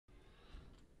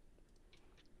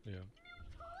Yeah.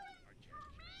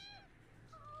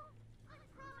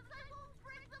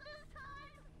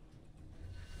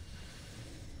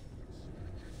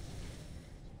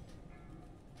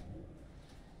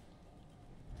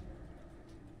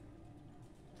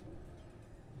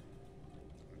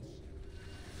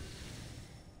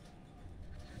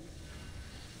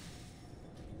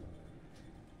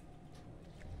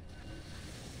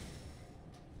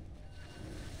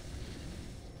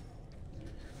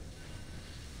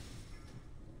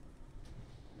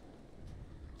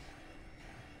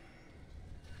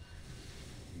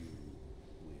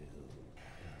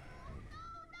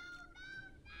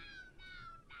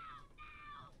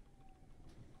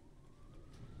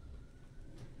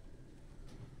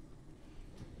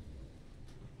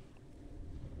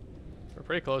 We're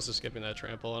pretty close to skipping that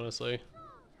trample, honestly.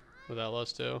 With that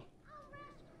lust too.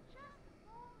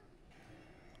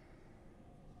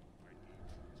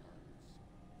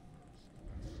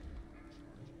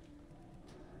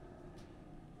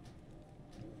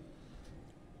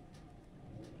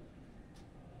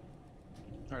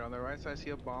 Alright, on the right side I see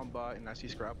a bomb bot and I see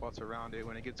scrap bots around it.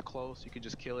 When it gets close, you can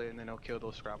just kill it and then it'll kill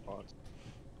those scrap bots.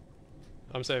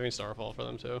 I'm saving Starfall for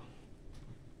them too.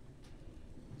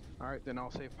 Alright, then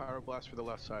I'll save Pyroblast for the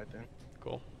left side then.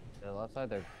 Cool. The left side,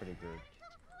 they're pretty grouped.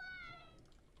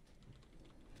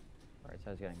 Right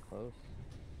side's getting close.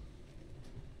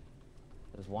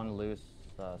 There's one loose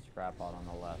scrap bot on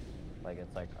the left. Like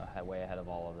it's like way ahead of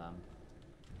all of them.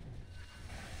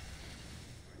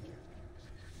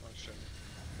 Oh shit.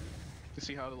 You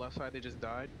see how the left side they just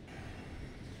died?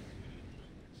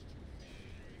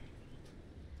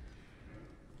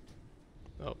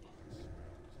 Oh.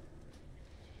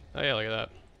 Oh yeah, look at that.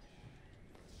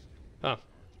 Huh.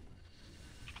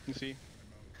 You see?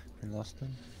 We lost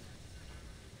him.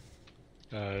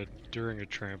 During a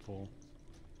trample.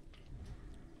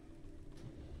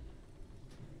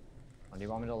 Oh, do you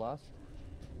want me to lust?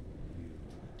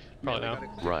 Probably we now. gotta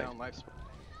clear Right. down life support.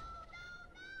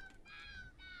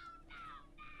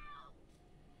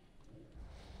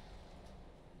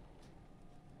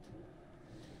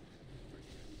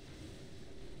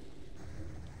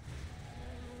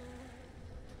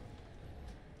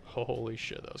 Holy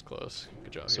shit, that was close.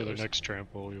 Good job, So the healers. next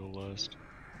trample you'll lust.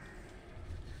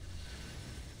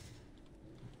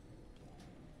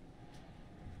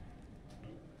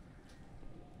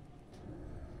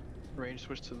 Range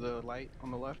switch to the light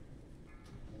on the left.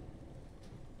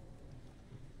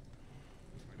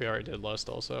 We already did lust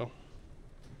also.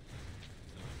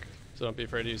 So don't be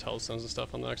afraid to use health stones and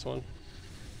stuff on the next one.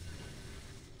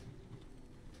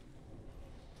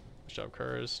 Good job,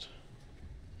 Cursed.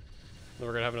 Then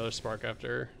we're gonna have another spark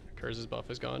after Cursed buff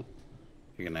is gone.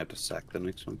 You're gonna have to sack the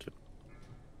next one too.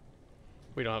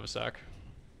 We don't have a sack.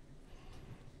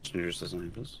 Sneakers doesn't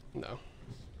have this. No.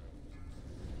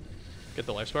 Get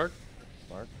the life spark.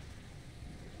 Spark?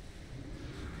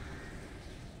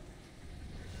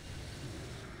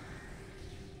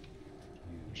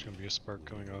 There's gonna be a spark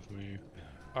going off me.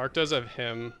 Arc does have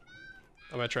him.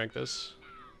 I'm gonna trank this.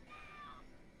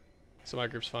 So my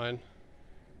group's fine.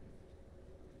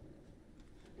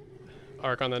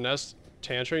 Arc on the nest.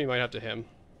 Tantrum, you might have to him.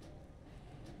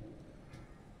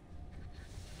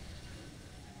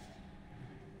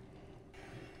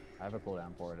 I have a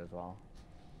cooldown for it as well.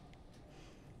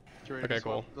 You ready Okay, to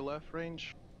swap cool. to the left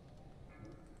range?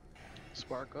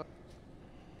 Spark up.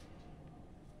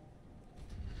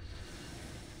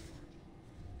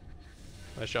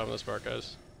 Nice job on the spark,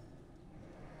 guys.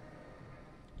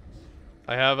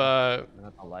 I have I'm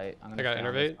gonna the light. I'm gonna I got stay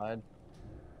on this innervate. side.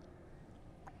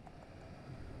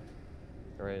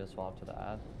 Get ready to swap to the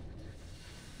ad.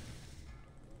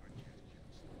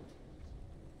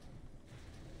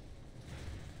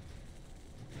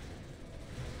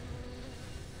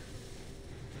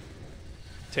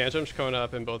 Tantrum's coming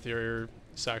up and both your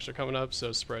sacks are coming up,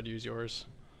 so spread, use yours.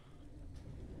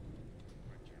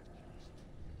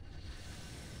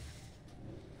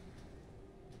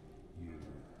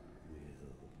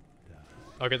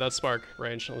 Okay, that's spark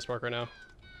range on the spark right now.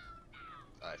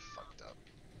 I fucked up.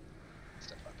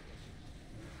 Step up.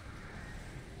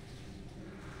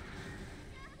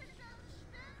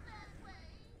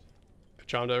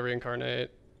 Chamda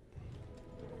reincarnate.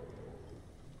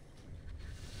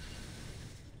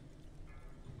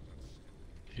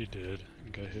 He did.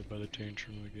 And got hit by the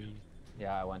tantrum again.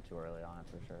 Yeah, I went too early on it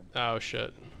for sure. Oh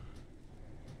shit.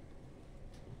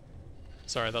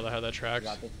 Sorry, I thought I had that You tracked.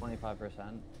 got this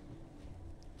 25%.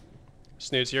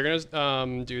 Snoots, you're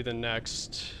gonna do the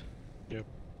next Yep.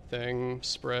 thing.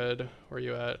 Spread. Where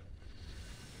you at?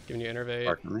 Giving you innervate.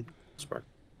 Spark on me. Spark.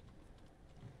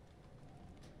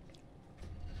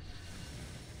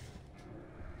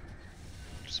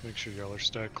 Just make sure y'all are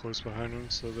stacked close behind him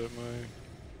so that my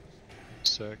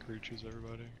sack reaches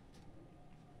everybody.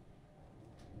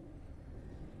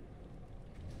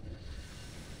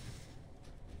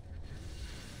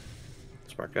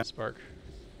 Spark guy. Spark.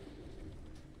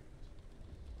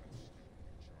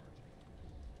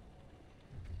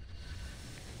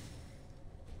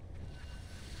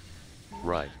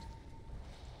 Right.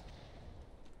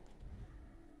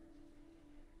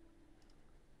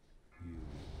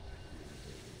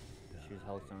 Choose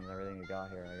hellstones, everything you got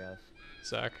here, I guess.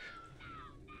 Sack.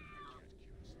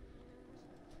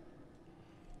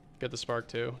 Get the spark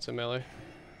too. It's a melee.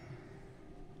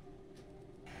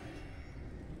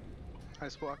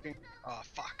 Ice blocking. Oh,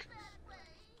 fuck.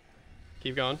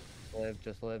 Keep going. Live,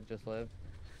 just live, just live.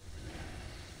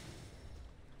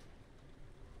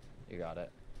 You got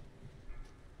it.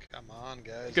 Come on,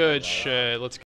 guys. Good shit. Let's